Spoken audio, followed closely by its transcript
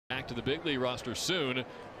Back to the big league roster soon.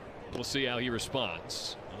 We'll see how he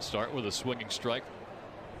responds. We'll start with a swinging strike.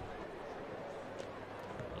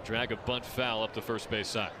 He'll drag a bunt foul up the first base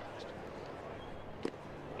side.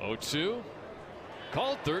 0-2.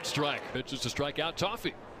 Called third strike. Pitches to strike out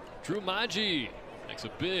Toffee. Drew Maggi makes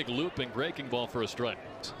a big looping breaking ball for a strike.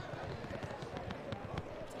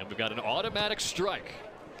 And we've got an automatic strike.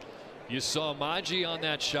 You saw Maggi on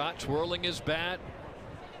that shot, twirling his bat.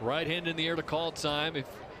 Right hand in the air to call time. If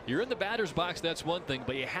you're in the batter's box, that's one thing,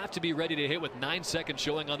 but you have to be ready to hit with 9 seconds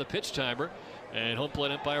showing on the pitch timer. And home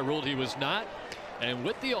plate umpire ruled he was not. And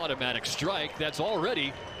with the automatic strike, that's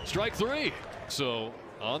already strike 3. So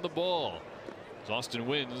on the ball, as Austin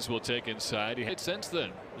Wynns will take inside. He hit since then.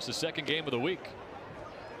 It's the second game of the week.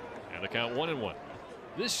 And the count 1-1.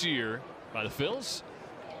 This year by the Phils.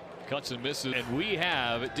 Cuts and misses, and we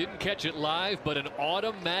have, didn't catch it live, but an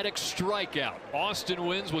automatic strikeout. Austin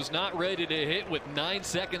Wynns was not ready to hit with 9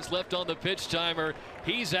 seconds left on the pitch timer.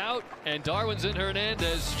 He's out, and Darwinzon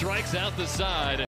Hernandez strikes out the side.